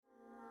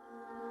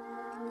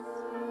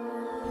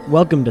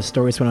Welcome to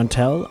Stories We Don't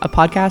Tell, a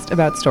podcast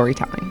about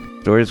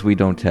storytelling. Stories We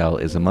Don't Tell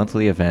is a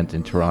monthly event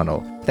in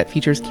Toronto that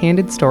features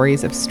candid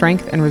stories of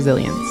strength and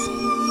resilience.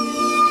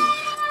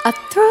 I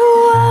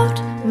threw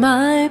out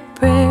my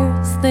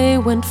prayers, they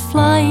went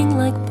flying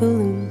like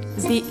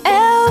balloons. The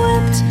air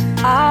whipped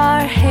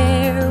our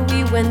hair,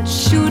 we went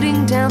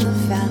shooting down the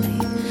valley.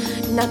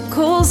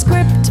 Knuckles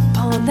gripped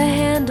upon the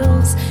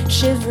handles,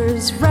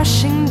 shivers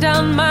rushing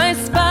down my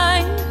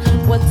spine.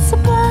 What's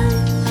sublime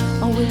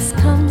always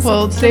comes.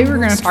 Well, today we're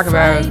going to talk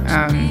about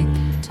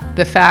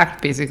the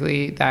fact,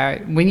 basically,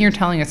 that when you're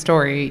telling a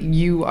story,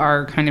 you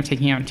are kind of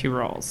taking on two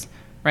roles,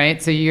 right?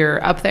 So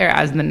you're up there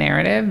as the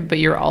narrative, but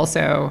you're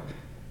also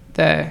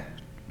the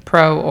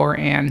pro or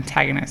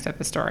antagonist of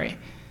the story.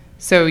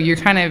 So you're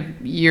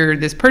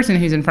this person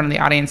who's in front of the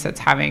audience that's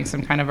having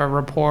some kind of a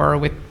rapport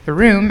with the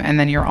room, and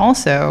then you're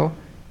also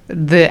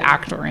the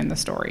actor in the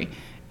story.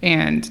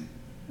 And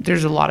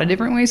there's a lot of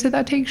different ways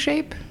that takes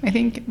shape. I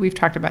think we've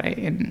talked about it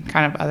in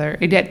kind of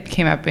it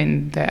came up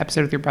in the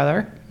episode with your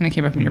brother, and it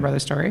came up in your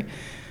brother's story.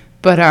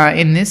 But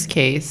in this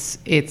case,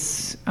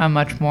 it's a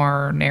much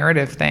more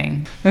narrative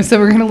thing. And so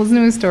we're going to listen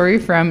to a story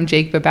from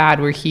Jake Babad,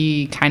 where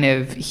he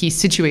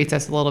situates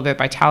us a little bit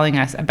by telling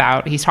us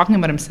he's talking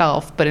about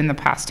himself, but in the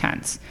past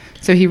tense.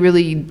 So he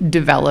really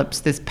develops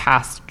this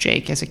past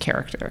Jake as a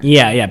character.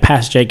 Yeah.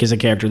 Past Jake is a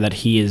character that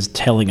he is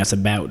telling us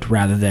about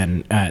rather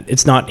than,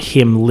 it's not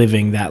him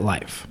living that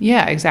life.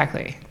 Yeah,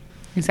 exactly.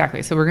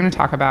 So we're going to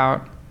talk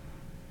about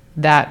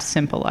that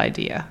simple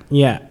idea.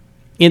 Yeah.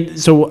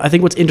 So I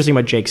think what's interesting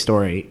about Jake's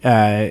story,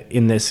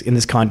 in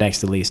this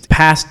context at least,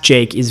 past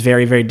Jake is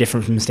very, very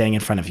different from standing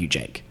in front of you,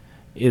 Jake.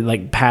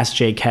 Past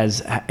Jake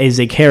is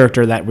a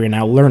character that we're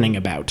now learning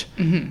about,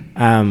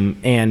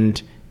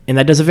 and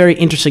that does a very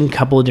interesting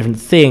couple of different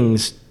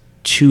things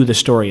to the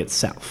story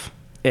itself.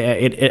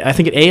 I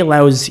think it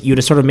allows you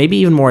to sort of maybe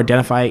even more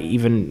identify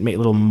even a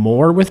little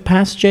more with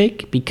past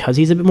Jake because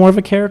he's a bit more of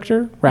a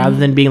character rather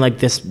than being like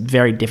this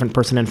very different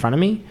person in front of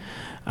me.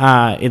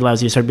 It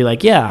allows you to sort of be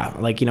like, I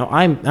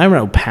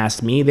know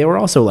past me, they were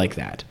also like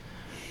that.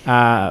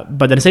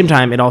 But at the same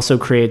time, it also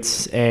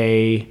creates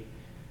I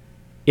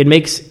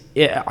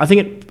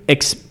think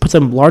it puts a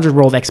larger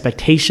role of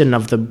expectation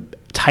of the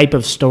type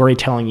of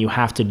storytelling you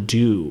have to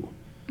do.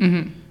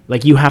 Mm-hmm.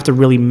 Like you have to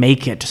really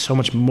make it so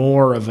much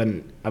more of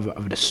an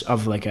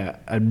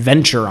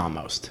adventure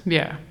almost.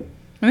 Yeah.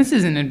 And this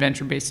is an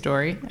adventure-based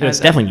story. It's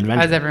definitely an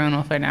adventure. As everyone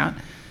will find out.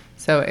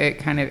 So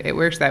it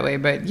works that way.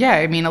 But yeah,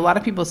 I mean, a lot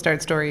of people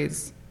start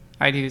stories.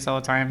 I do this all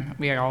the time.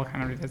 We all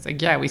kind of do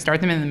this. We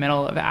start them in the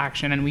middle of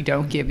action and we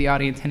don't give the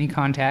audience any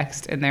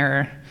context. And there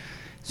are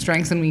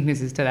strengths and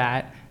weaknesses to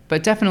that.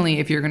 But definitely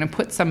if you're going to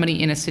put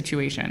somebody in a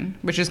situation,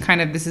 which is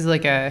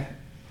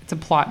it's a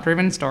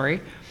plot-driven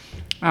story,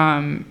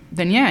 then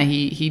yeah,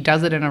 he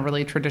does it in a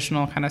really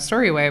traditional kind of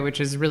story way, which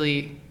is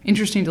really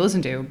interesting to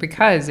listen to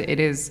because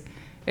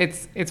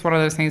it's one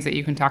of those things that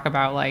you can talk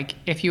about. Like,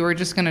 if you were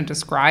just going to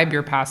describe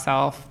your past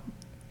self,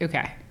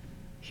 okay,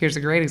 here's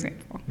a great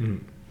example.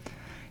 Mm.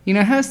 You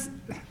know how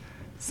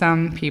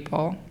some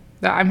people,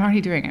 I'm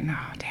already doing it. No,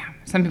 damn.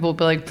 Some people will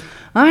be like,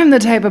 I'm the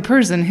type of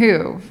person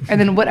who, and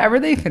then whatever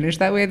they finish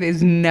that way,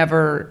 it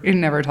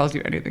never tells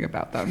you anything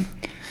about them.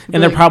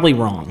 And they're probably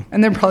wrong.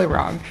 But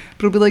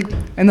it'll be like,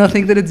 and they'll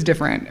think that it's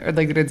different or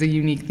like that it's a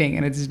unique thing,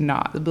 and it's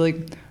not. They'll be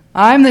like,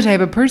 I'm the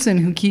type of person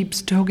who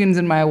keeps tokens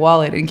in my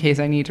wallet in case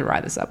I need to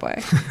ride the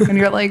subway. And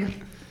you're like,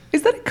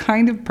 is that a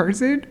kind of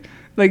person?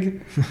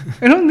 Like,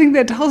 I don't think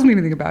that tells me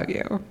anything about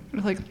you.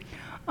 You're like,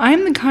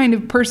 I'm the kind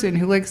of person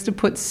who likes to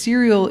put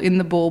cereal in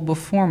the bowl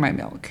before my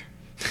milk.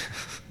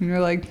 And you're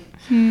like,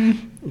 To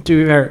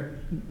be fair,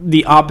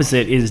 the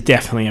opposite is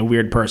definitely a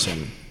weird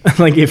person.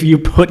 Like, if you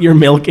put your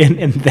milk in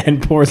and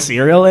then pour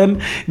cereal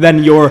in,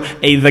 then you're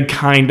the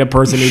kind of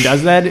person who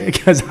does that,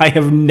 because I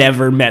have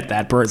never met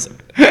that person.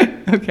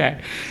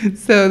 Okay.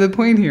 So the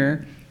point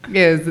here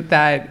is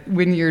that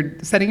when you're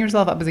setting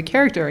yourself up as a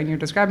character and you're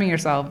describing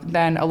yourself,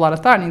 then a lot of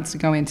thought needs to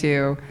go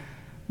into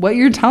what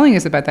you're telling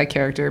us about that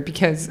character,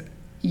 because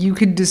you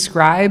could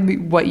describe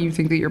what you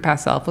think that your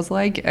past self was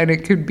like, and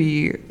it could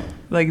be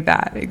like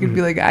that. It could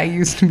be like, I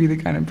used to be the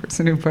kind of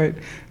person who put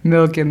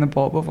milk in the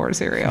bowl before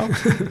cereal.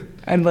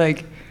 And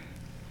like,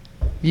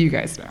 you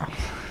guys know.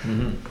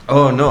 Mm-hmm.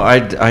 Oh, no,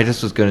 I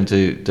just was going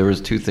to, there was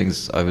two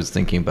things I was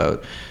thinking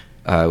about,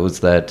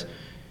 was that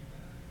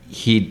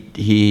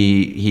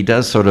he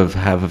does sort of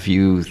have a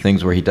few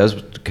things where he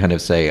does kind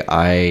of say,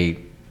 he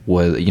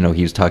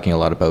was talking a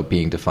lot about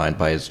being defined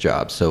by his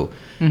job. So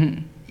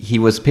he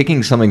was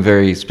picking something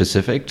very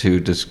specific to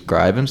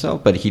describe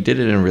himself, but he did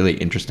it in a really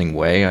interesting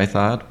way, I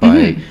thought,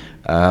 by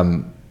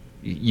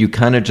you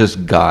kind of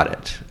just got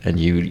it. And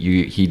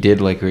he did,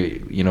 like,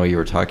 you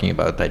were talking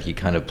about that he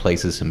kind of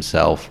places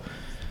himself,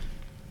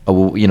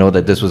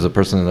 that this was a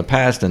person in the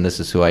past and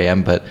this is who I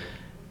am. But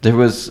there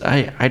was,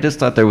 I just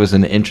thought there was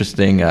an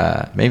interesting,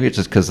 maybe it's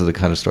just because of the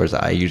kind of stories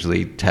that I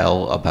usually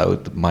tell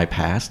about my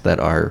past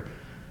that are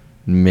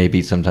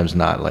maybe sometimes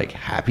not like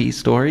happy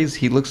stories.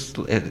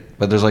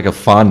 But there's like a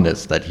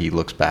fondness that he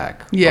looks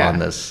back on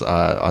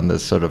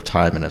this sort of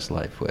time in his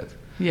life with.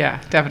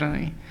 Yeah,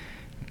 definitely.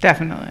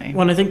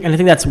 Well, I think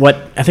that's what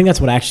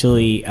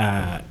actually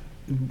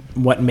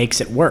what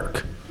makes it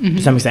work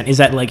to some extent is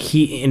that like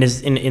he in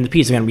the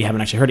piece, again, we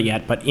haven't actually heard it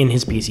yet, but in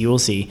his piece you will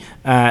see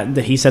that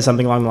he says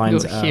something along the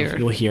lines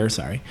you'll hear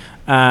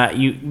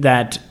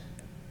that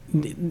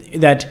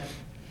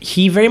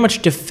he very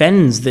much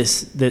defends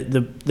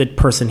the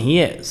person he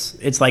is.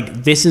 It's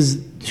like, this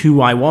is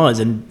who I was,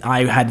 and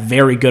I had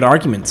very good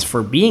arguments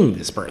for being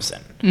this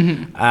person.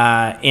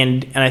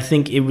 And I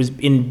think it was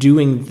in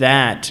doing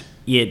that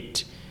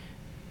it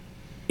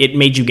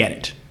made you get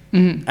it.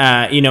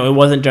 It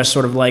wasn't just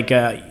sort of like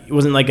it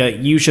wasn't like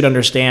you should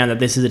understand that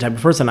this is the type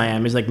of person I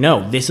am. It's like,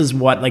 no, this is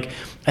what, like,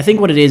 I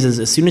think what it is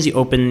as soon as you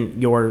open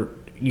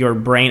your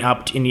brain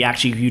up and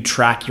you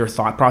track your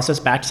thought process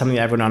back to something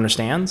that everyone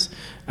understands,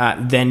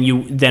 then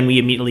we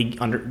immediately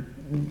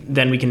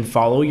then we can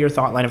follow your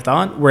line of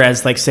thought.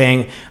 Whereas like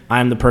saying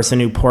I'm the person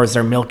who pours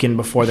their milk in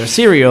before their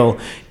cereal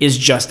is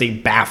just a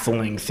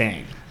baffling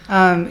thing.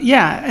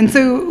 And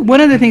so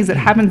one of the things that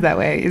happens that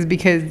way is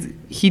because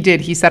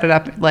he set it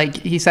up, like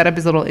he set up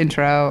his little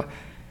intro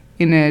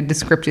in a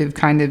descriptive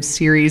kind of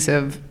series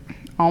of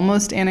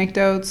almost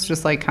anecdotes,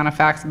 just like kind of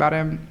facts about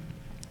him,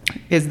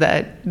 is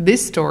that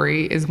this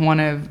story is one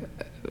of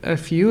a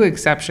few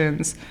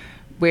exceptions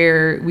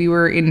where we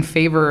were in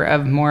favor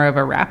of more of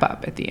a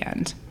wrap-up at the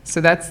end. So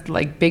that's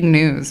like big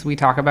news. We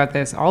talk about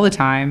this all the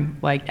time,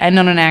 like end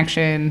on an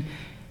action,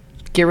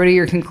 get rid of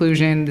your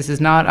conclusion. This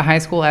is not a high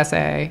school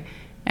essay.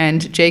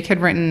 And Jake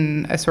had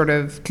written a sort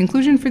of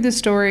conclusion for this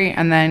story,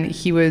 and then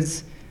he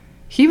was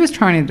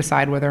trying to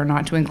decide whether or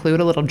not to include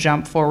a little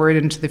jump forward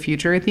into the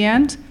future at the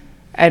end.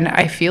 And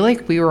I feel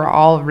like we were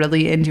all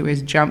really into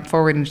his jump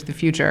forward into the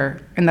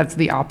future, and that's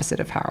the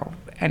opposite of how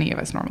any of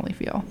us normally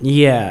feel.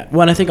 Yeah.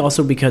 Well, and I think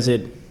also because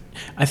he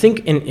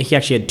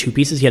actually had two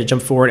pieces. He had a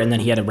jump forward, and then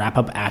he had a wrap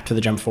up after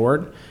the jump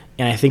forward.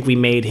 And I think we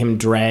made him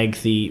drag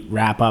the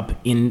wrap up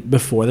in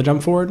before the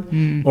jump forward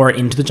or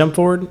into the jump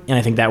forward. And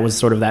I think that was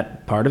sort of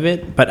that part of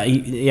it. But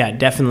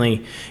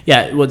definitely.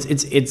 Yeah. Well,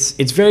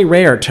 it's very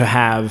rare to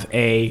have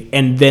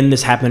and then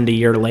this happened a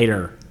year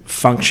later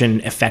function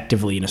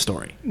effectively in a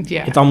story.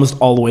 Yeah. It's almost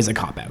always a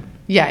cop out.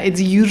 Yeah.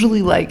 It's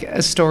usually like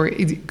a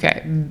story.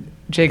 Okay.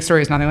 Jake's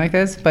story is nothing like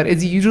this, but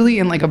it's usually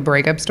in like a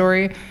breakup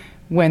story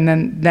when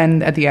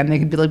then at the end they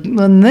could be like,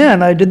 and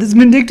then I did this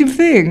vindictive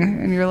thing.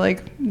 And you're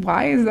like,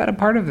 why is that a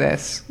part of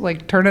this?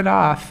 Like, turn it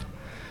off.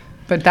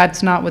 But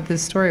that's not what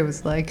this story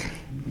was like.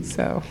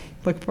 So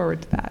look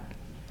forward to that.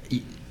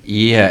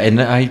 Yeah, and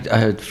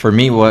I for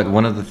me,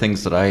 one of the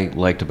things that I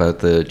liked about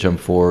the jump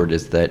forward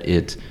is that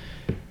it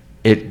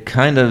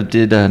kind of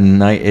did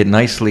it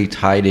nicely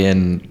tied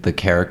in the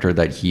character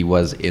that he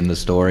was in the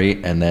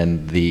story and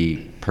then the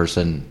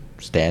person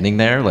standing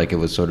there. Like, it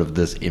was sort of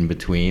this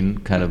in-between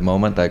kind of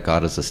moment that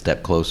got us a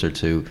step closer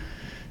to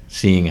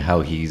seeing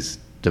how he's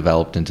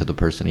developed into the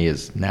person he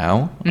is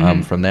now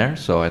from there.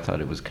 So I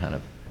thought it was kind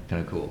of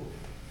cool.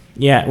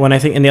 Yeah, when I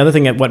think, and the other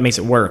thing that what makes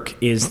it work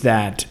is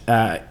that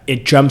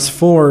it jumps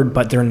forward,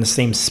 but they're in the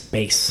same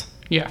space.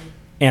 Yeah.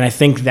 And I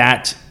think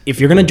that if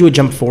you're going to do a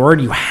jump forward,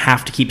 you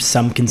have to keep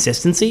some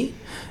consistency.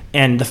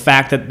 And the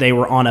fact that they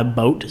were on a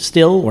boat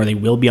still, or they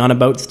will be on a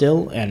boat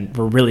still, and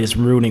we're really just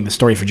ruining the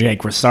story for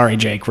Jake. We're sorry,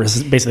 Jake. We're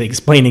basically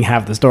explaining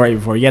half the story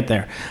before we get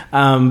there.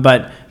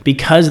 But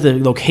because the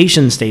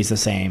location stays the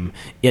same,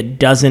 he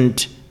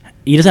doesn't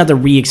have to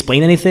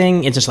re-explain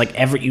anything. It's just like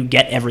you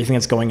get everything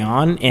that's going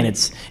on, and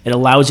it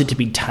allows it to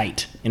be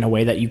tight in a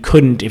way that you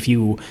couldn't if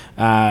you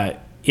had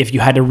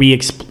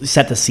to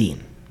set the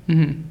scene.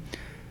 Mm-hmm.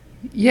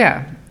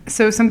 Yeah.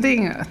 So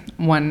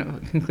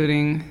one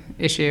concluding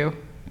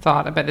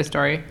thought about this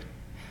story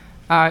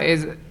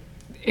is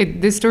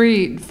this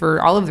story, for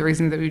all of the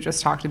reasons that we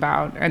just talked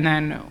about, and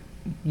then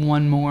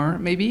one more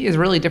maybe, is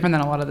really different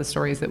than a lot of the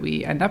stories that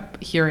we end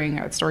up hearing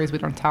at Stories We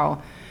Don't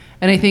Tell.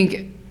 And I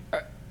think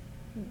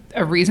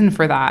a reason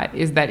for that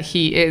is that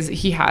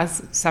he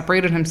has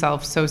separated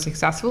himself so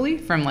successfully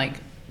from like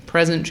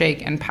present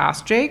Jake and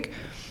past Jake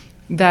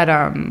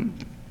that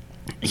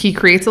he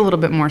creates a little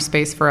bit more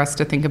space for us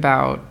to think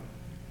about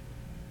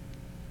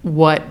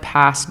what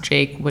past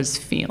Jake was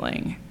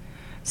feeling.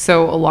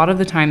 So a lot of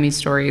the time these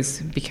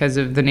stories, because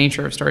of the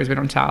nature of Stories We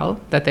Don't Tell,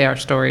 that they are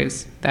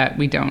stories that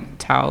we don't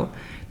tell,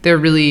 they're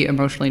really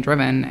emotionally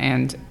driven.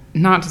 And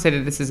not to say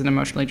that this isn't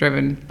emotionally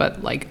driven,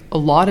 but like a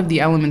lot of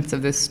the elements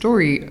of this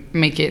story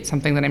make it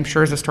something that I'm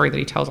sure is a story that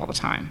he tells all the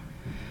time.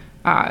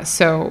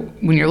 So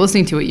when you're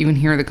listening to it, you can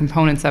hear the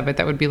components of it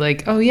that would be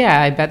like, oh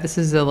yeah, I bet this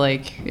is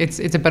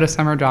it's about a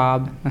summer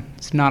job.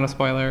 It's not a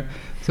spoiler.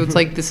 So it's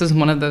like, this is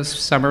one of those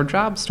summer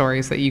job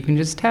stories that you can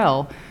just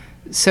tell.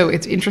 So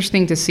it's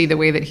interesting to see the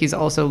way that he's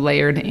also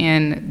layered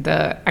in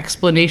the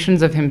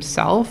explanations of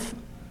himself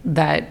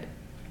that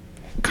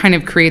kind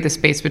of create the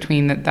space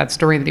between that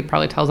story that he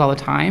probably tells all the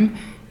time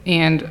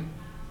and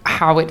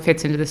how it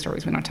fits into the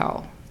Stories We Don't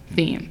Tell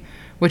theme,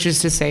 which is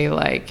to say,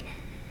 like,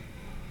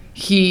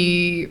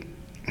 he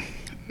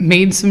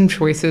made some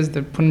choices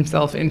that put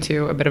himself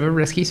into a bit of a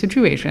risky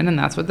situation, and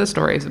that's what the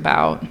story is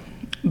about.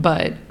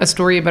 but a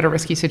story about a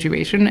risky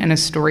situation and a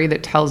story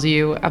that tells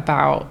you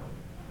about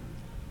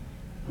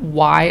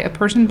why a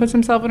person puts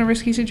himself in a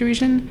risky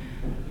situation,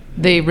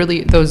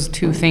 those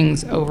two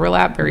things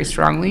overlap very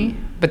strongly,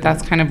 but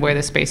that's kind of where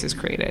the space is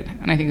created.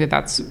 And I think that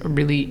that's a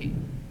really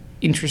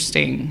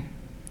interesting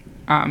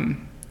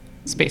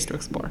space to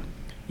explore.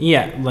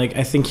 Yeah, like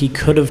I think he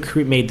could have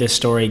made this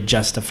story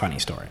just a funny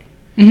story.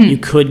 You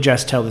could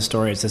just tell the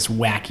story as this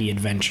wacky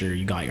adventure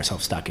you got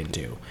yourself stuck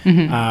into.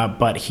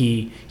 But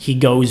he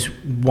goes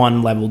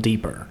one level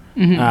deeper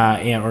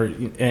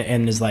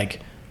and is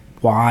like,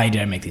 why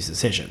did I make these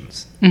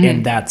decisions?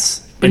 And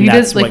that's he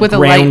does like with a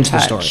light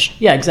touch. The story.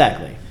 Yeah,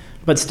 exactly.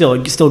 But still,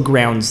 it still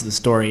grounds the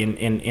story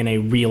in a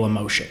real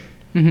emotion,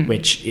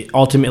 which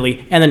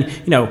ultimately, and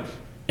then,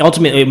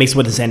 ultimately it makes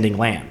what his ending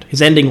land.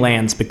 His ending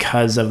lands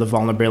because of the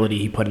vulnerability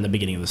he put in the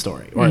beginning of the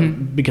story, or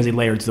because he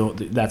layered,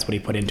 that's what he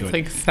put into it.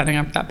 Like setting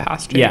up that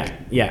past Jake.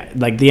 Yeah.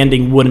 Like the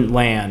ending wouldn't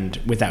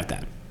land without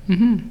that.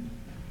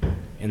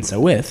 And so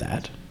with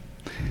that.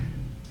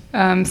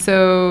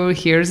 So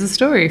here's a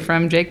story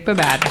from Jake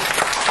Babad.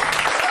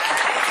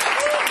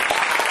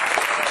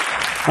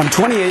 I'm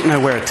 28 and I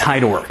wear a tie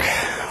to work,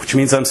 which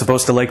means I'm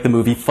supposed to like the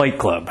movie Fight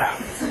Club.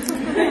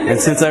 And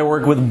since I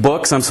work with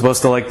books, I'm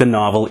supposed to like the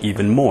novel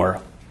even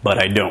more,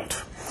 but I don't.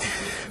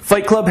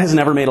 Fight Club has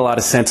never made a lot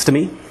of sense to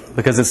me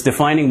because its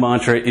defining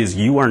mantra is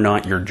you are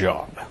not your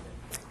job.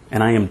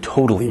 And I am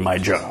totally my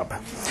job.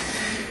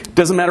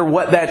 Doesn't matter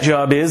what that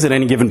job is at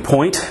any given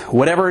point,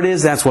 whatever it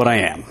is, that's what I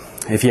am.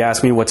 If you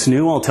ask me what's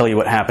new, I'll tell you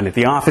what happened at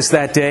the office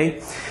that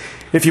day.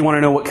 If you want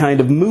to know what kind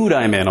of mood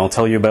I'm in, I'll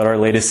tell you about our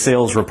latest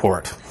sales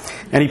report.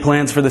 Any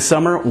plans for the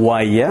summer?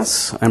 Why,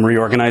 yes. I'm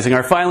reorganizing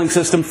our filing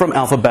system from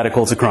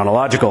alphabetical to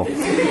chronological.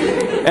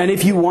 And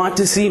if you want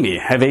to see me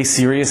have a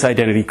serious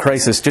identity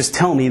crisis, just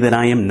tell me that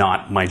I am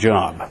not my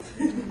job.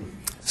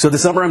 So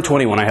this summer I'm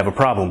 21, I have a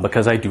problem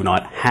because I do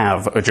not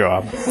have a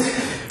job,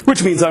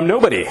 which means I'm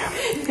nobody.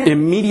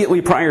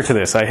 Immediately prior to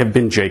this, I have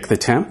been Jake the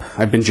temp.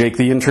 I've been Jake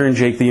the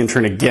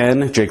intern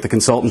again, Jake the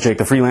consultant, Jake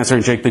the freelancer,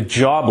 and Jake the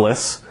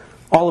jobless,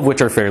 all of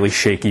which are fairly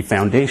shaky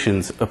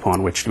foundations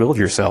upon which to build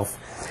yourself.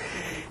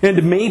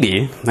 And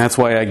maybe that's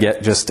why I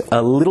get just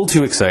a little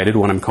too excited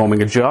when I'm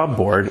combing a job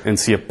board and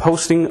see a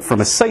posting from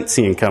a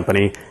sightseeing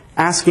company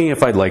asking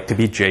if I'd like to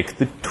be Jake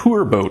the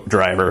tour boat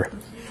driver,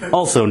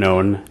 also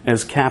known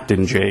as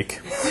Captain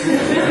Jake.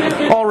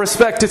 All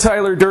respect to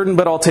Tyler Durden,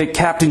 but I'll take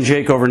Captain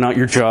Jake over not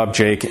your job,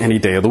 Jake, any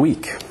day of the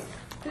week.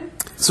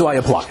 So I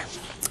apply.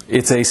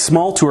 It's a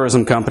small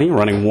tourism company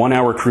running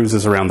 1-hour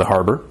cruises around the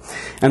harbor,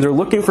 and they're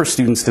looking for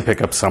students to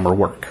pick up summer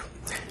work.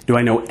 Do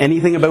I know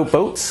anything about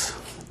boats?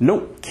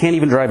 Nope, can't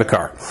even drive a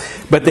car.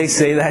 But they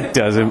say that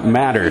doesn't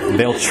matter.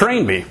 They'll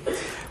train me.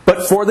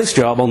 But for this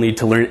job, I'll need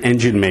to learn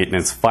engine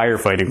maintenance,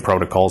 firefighting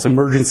protocols,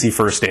 emergency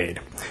first aid.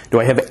 Do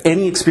I have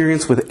any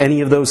experience with any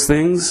of those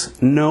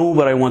things? No,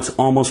 but I once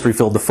almost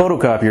refilled the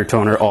photocopier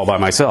toner all by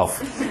myself.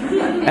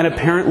 And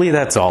apparently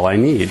that's all I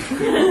need.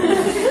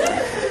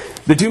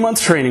 The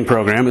 2-month training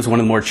program is one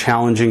of the more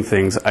challenging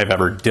things I've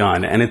ever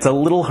done, and it's a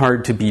little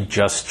hard to be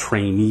just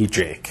trainee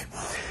Jake.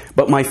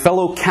 But my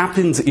fellow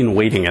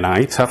captains-in-waiting and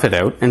I tough it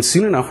out, and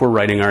soon enough we're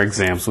writing our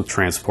exams with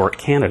Transport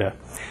Canada.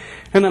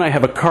 And then I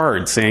have a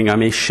card saying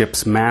I'm a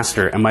ship's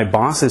master, and my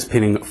boss is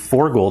pinning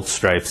 4 gold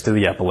stripes to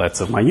the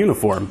epaulets of my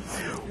uniform.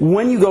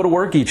 When you go to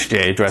work each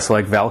day dressed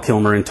like Val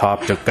Kilmer in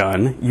Top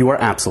Gun, you are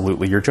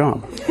absolutely your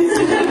job.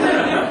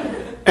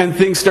 And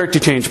things start to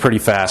change pretty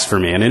fast for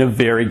me, and in a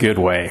very good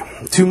way.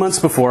 2 months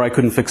before, I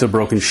couldn't fix a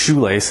broken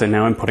shoelace, and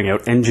now I'm putting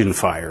out engine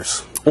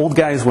fires. Old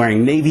guys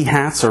wearing Navy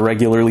hats are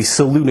regularly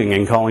saluting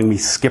and calling me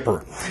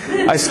skipper.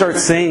 I start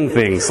saying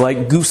things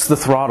like goose the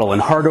throttle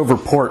and hard over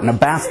port and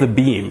abaft the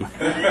beam.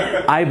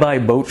 I buy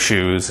boat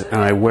shoes,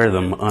 and I wear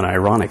them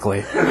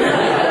unironically.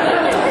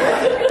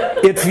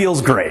 It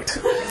feels great.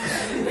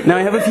 Now,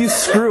 I have a few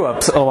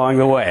screw-ups along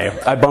the way.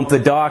 I bump the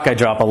dock, I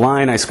drop a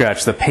line, I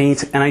scratch the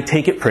paint, and I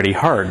take it pretty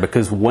hard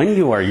because when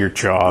you are your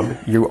job,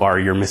 you are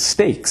your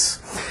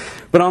mistakes.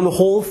 But on the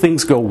whole,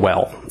 things go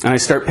well, and I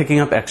start picking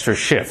up extra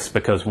shifts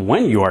because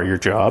when you are your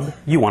job,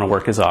 you want to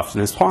work as often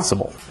as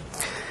possible.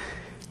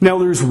 Now,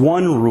 there's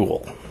one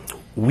rule.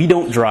 We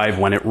don't drive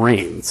when it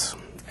rains,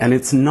 and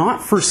it's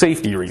not for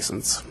safety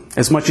reasons.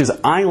 As much as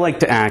I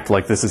like to act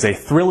like this is a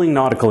thrilling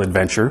nautical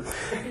adventure,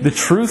 the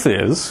truth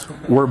is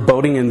we're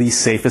boating in the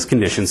safest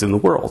conditions in the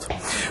world.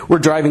 We're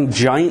driving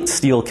giant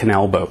steel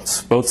canal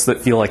boats, boats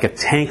that feel like a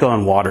tank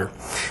on water,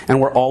 and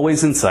we're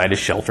always inside a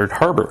sheltered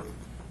harbor.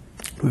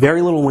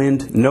 Very little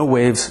wind, no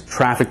waves,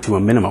 traffic to a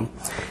minimum.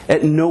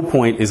 At no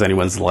point is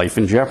anyone's life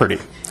in jeopardy.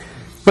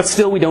 But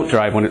still, we don't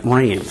drive when it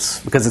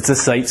rains, because it's a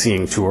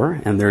sightseeing tour,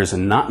 and there's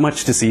not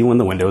much to see when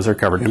the windows are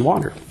covered in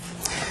water.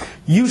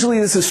 Usually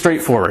this is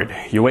straightforward.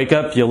 You wake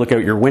up, you look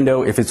out your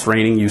window. If it's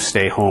raining, you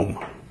stay home.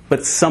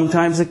 But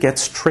sometimes it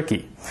gets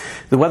tricky.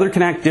 The weather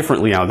can act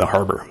differently on the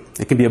harbor.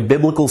 It can be a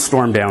biblical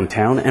storm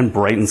downtown and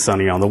bright and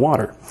sunny on the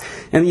water.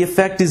 And the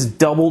effect is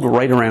doubled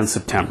right around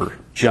September,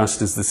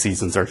 just as the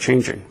seasons are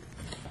changing.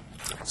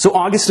 So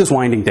August is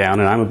winding down,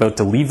 and I'm about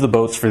to leave the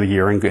boats for the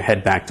year and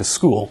head back to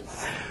school.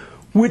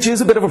 Which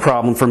is a bit of a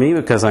problem for me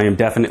because I am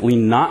definitely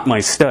not my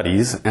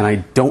studies and I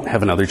don't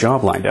have another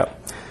job lined up.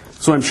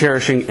 So I'm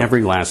cherishing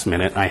every last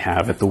minute I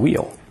have at the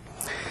wheel.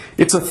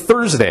 It's a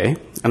Thursday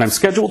and I'm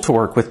scheduled to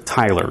work with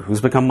Tyler,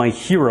 who's become my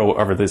hero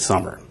over this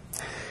summer.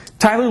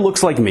 Tyler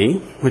looks like me,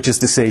 which is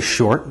to say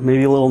short,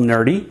 maybe a little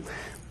nerdy,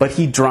 but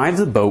he drives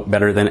a boat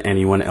better than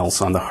anyone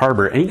else on the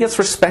harbor, and he gets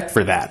respect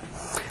for that.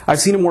 I've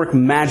seen him work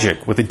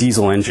magic with a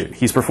diesel engine.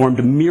 He's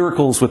performed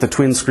miracles with a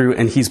twin screw,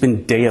 and he's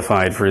been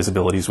deified for his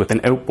abilities with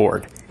an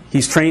outboard.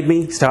 He's trained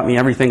me, he's taught me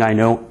everything I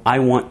know. I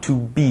want to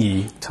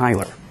be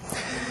Tyler.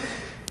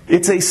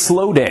 It's a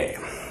slow day.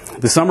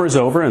 The summer is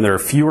over, and there are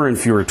fewer and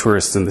fewer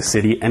tourists in the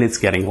city, and it's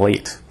getting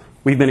late.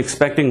 We've been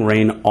expecting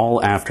rain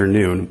all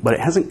afternoon, but it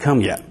hasn't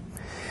come yet.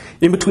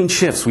 In between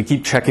shifts, we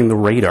keep checking the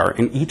radar,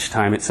 and each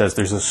time it says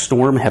there's a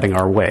storm heading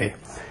our way.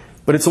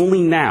 But it's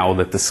only now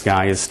that the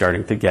sky is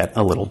starting to get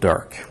a little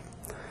dark.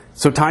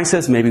 So Ty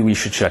says maybe we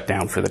should shut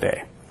down for the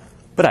day.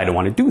 But I don't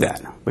want to do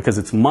that, because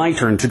it's my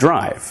turn to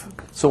drive.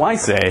 So I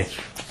say,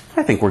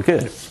 I think we're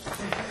good.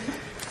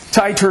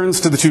 Ty turns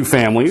to the two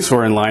families who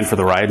are in line for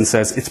the ride and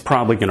says, it's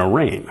probably going to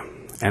rain.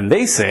 And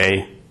they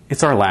say,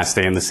 it's our last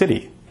day in the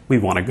city. We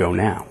want to go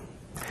now.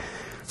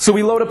 So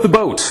we load up the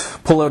boat,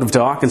 pull out of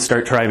dock, and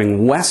start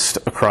driving west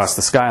across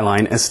the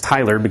skyline as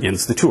Tyler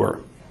begins the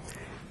tour.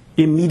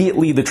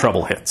 Immediately the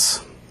trouble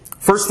hits.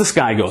 First the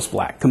sky goes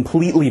black,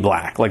 completely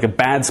black, like a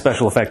bad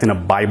special effect in a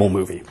Bible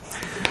movie.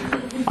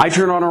 I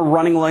turn on our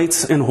running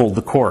lights and hold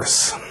the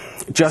course.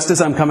 Just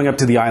as I'm coming up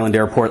to the island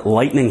airport,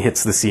 lightning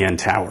hits the CN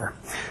Tower.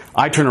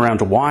 I turn around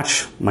to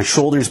watch, my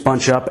shoulders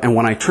bunch up, and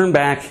when I turn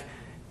back,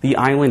 the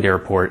island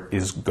airport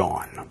is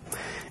gone.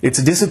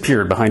 It's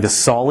disappeared behind a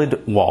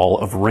solid wall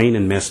of rain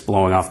and mist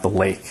blowing off the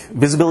lake.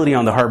 Visibility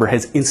on the harbor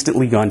has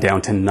instantly gone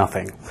down to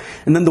nothing.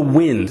 And then the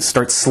wind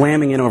starts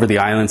slamming in over the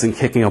islands and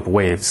kicking up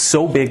waves,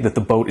 so big that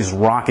the boat is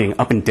rocking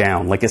up and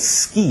down like a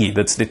ski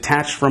that's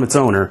detached from its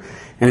owner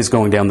and is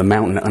going down the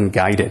mountain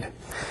unguided.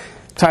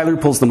 Tyler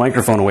pulls the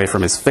microphone away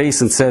from his face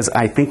and says,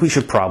 I think we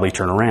should probably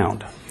turn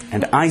around.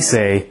 And I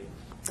say,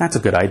 that's a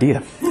good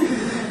idea.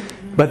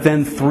 But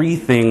then three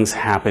things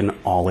happen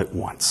all at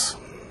once.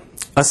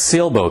 A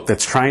sailboat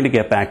that's trying to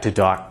get back to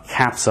dock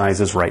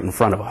capsizes right in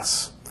front of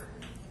us.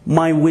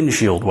 My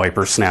windshield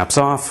wiper snaps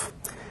off,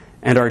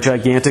 and our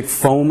gigantic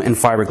foam and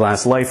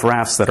fiberglass life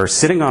rafts that are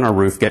sitting on our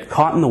roof get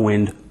caught in the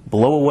wind,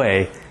 blow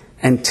away,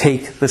 and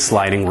take the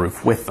sliding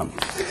roof with them.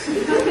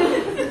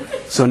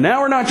 So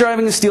now we're not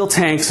driving a steel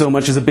tank so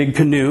much as a big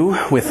canoe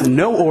with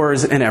no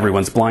oars and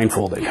everyone's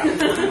blindfolded.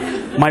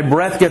 My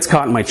breath gets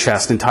caught in my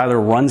chest, and Tyler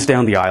runs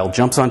down the aisle,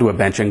 jumps onto a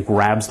bench, and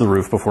grabs the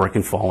roof before it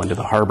can fall into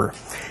the harbor.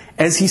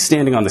 As he's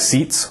standing on the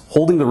seats,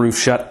 holding the roof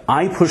shut,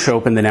 I push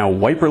open the now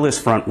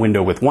wiperless front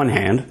window with one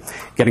hand,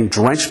 getting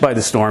drenched by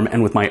the storm,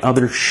 and with my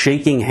other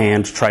shaking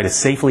hand try to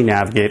safely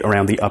navigate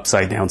around the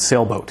upside-down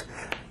sailboat.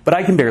 But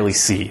I can barely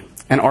see,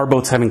 and our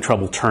boat's having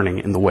trouble turning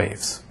in the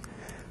waves.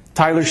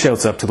 Tyler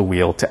shouts up to the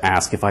wheel to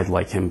ask if I'd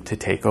like him to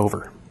take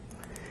over.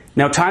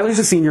 Now, Tyler's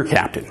a senior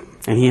captain,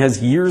 and he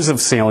has years of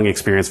sailing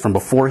experience from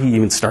before he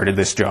even started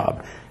this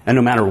job. And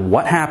no matter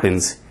what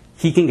happens,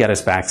 he can get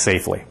us back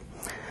safely.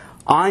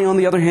 I, on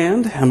the other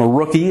hand, am a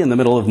rookie in the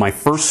middle of my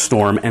first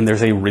storm, and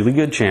there's a really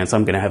good chance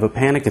I'm going to have a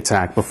panic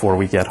attack before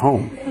we get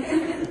home.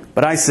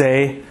 But I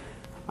say,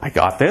 I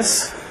got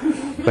this,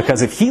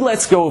 because if he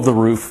lets go of the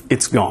roof,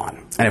 it's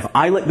gone. And if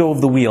I let go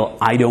of the wheel,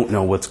 I don't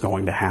know what's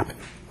going to happen.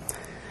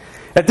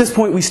 At this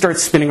point, we start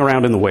spinning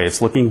around in the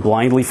waves, looking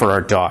blindly for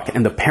our dock,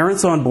 and the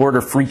parents on board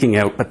are freaking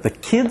out, but the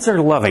kids are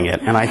loving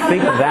it, and I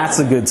think that's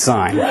a good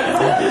sign.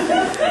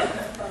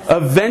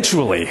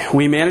 Eventually,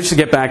 we manage to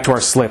get back to our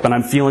slip, and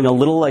I'm feeling a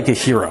little like a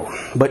hero.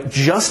 But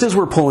just as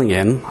we're pulling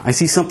in, I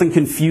see something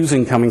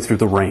confusing coming through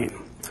the rain.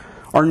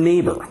 Our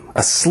neighbor,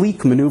 a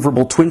sleek,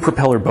 maneuverable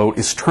twin-propeller boat,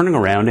 is turning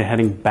around and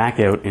heading back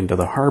out into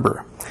the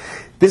harbor.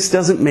 This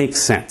doesn't make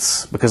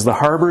sense, because the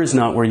harbor is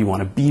not where you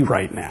want to be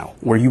right now.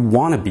 Where you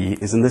want to be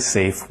is in the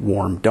safe,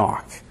 warm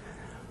dock.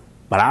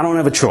 But I don't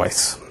have a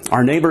choice.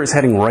 Our neighbor is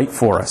heading right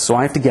for us, so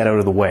I have to get out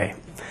of the way.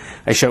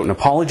 I shout an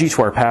apology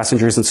to our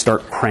passengers and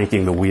start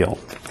cranking the wheel.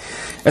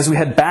 As we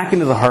head back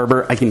into the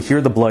harbor, I can hear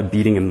the blood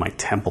beating in my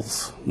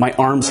temples. My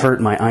arms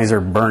hurt, my eyes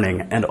are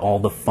burning, and all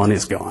the fun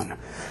is gone.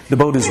 The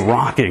boat is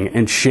rocking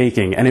and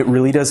shaking, and it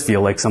really does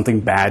feel like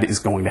something bad is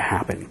going to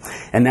happen.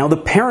 And now the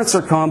parents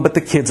are calm, but the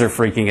kids are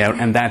freaking out,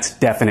 and that's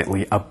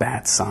definitely a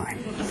bad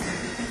sign.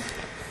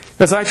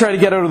 As I try to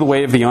get out of the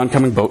way of the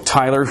oncoming boat,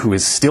 Tyler, who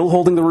is still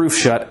holding the roof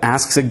shut,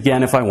 asks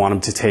again if I want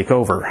him to take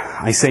over.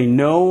 I say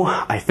no,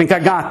 I think I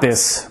got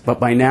this, but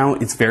by now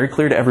it's very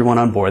clear to everyone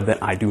on board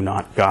that I do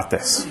not got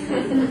this.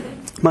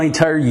 My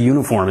entire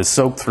uniform is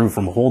soaked through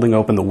from holding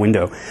open the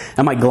window,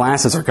 and my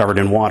glasses are covered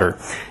in water.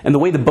 And the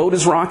way the boat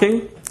is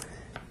rocking,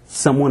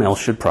 someone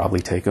else should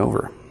probably take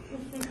over.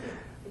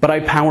 But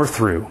I power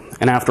through,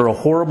 and after a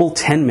horrible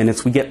 10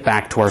 minutes, we get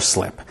back to our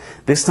slip.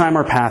 This time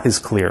our path is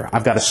clear.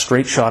 I've got a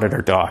straight shot at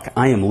our dock.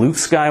 I am Luke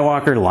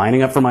Skywalker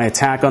lining up for my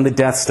attack on the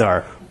Death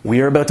Star.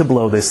 We are about to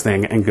blow this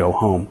thing and go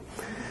home.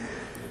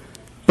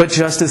 But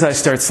just as I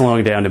start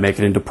slowing down to make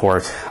it into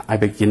port, I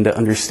begin to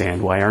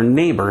understand why our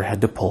neighbor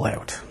had to pull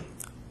out.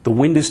 The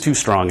wind is too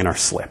strong in our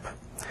slip.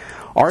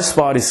 Our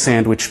spot is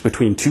sandwiched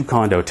between two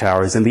condo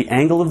towers, and the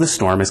angle of the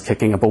storm is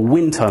kicking up a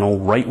wind tunnel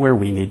right where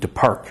we need to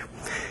park.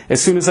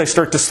 As soon as I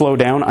start to slow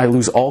down, I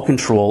lose all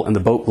control, and the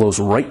boat blows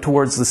right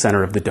towards the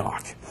center of the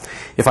dock.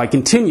 If I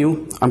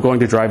continue, I'm going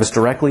to drive us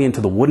directly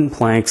into the wooden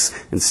planks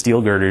and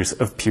steel girders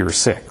of Pier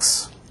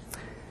 6.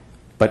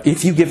 But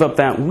if you give up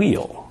that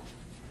wheel,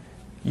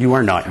 you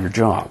are not your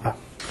job.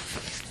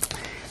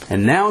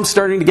 And now I'm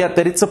starting to get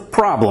that it's a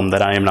problem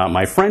that I am not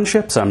my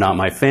friendships, I'm not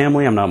my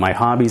family, I'm not my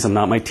hobbies, I'm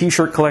not my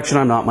t-shirt collection,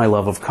 I'm not my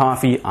love of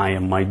coffee, I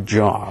am my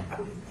job.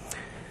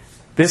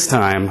 This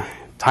time,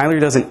 Tyler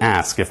doesn't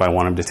ask if I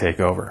want him to take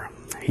over.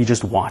 He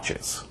just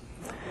watches.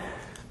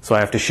 So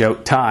I have to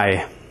shout,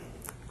 "Ty,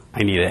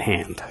 I need a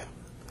hand."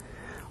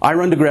 I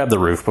run to grab the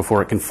roof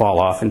before it can fall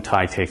off, and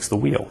Ty takes the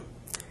wheel.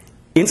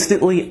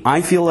 Instantly,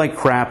 I feel like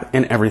crap,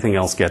 and everything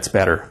else gets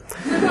better.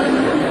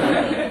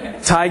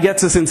 Ty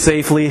gets us in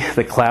safely,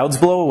 the clouds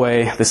blow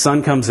away, the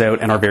sun comes out,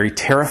 and our very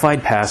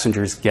terrified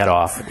passengers get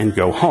off and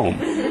go home.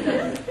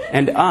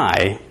 And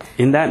I,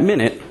 in that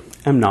minute,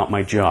 am not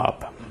my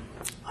job.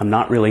 I'm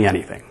not really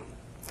anything.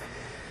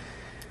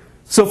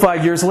 So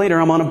 5 years later,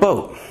 I'm on a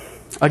boat,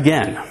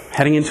 again,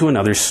 heading into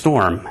another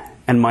storm,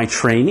 and my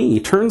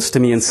trainee turns to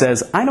me and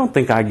says, "I don't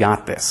think I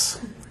got this."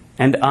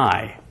 And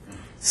I,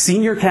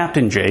 Senior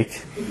Captain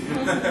Jake,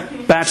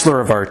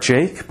 Bachelor of Art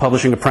Jake,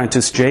 Publishing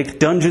Apprentice Jake,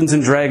 Dungeons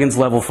 & Dragons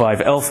Level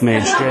 5 Elf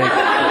Mage Jake,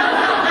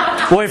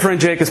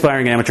 Boyfriend Jake,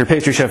 Aspiring Amateur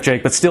Pastry Chef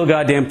Jake, but still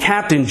goddamn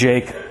Captain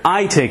Jake,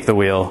 I take the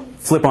wheel,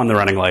 flip on the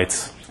running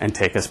lights, and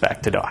take us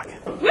back to dock.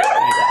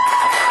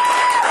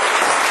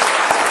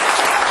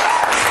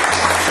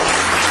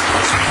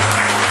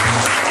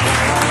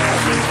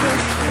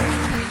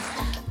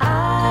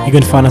 You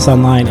can find us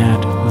online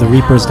at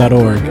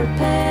thereapers.org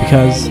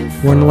because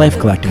we're in the life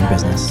collecting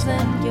business.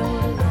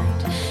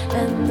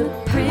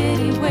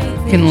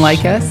 You can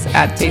like us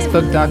at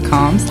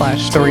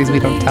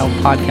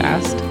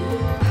facebook.com/storieswedon'ttellpodcast.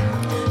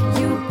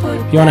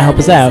 If you want to help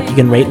us out, you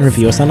can rate and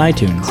review us on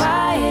iTunes.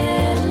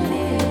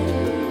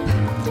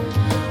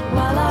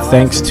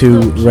 Thanks to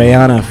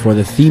Rihanna for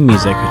the theme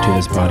music to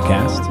this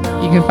podcast.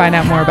 You can find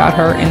out more about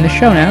her in the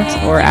show notes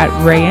or at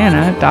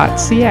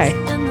rayanna.ca.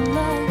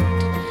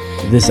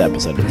 This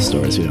episode of the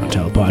Stories We Don't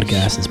Tell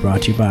podcast is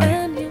brought to you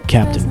by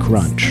Captain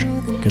Crunch,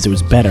 because it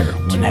was better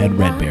when it had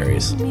red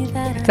berries.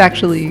 It's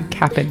actually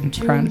Cap'n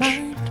Crunch.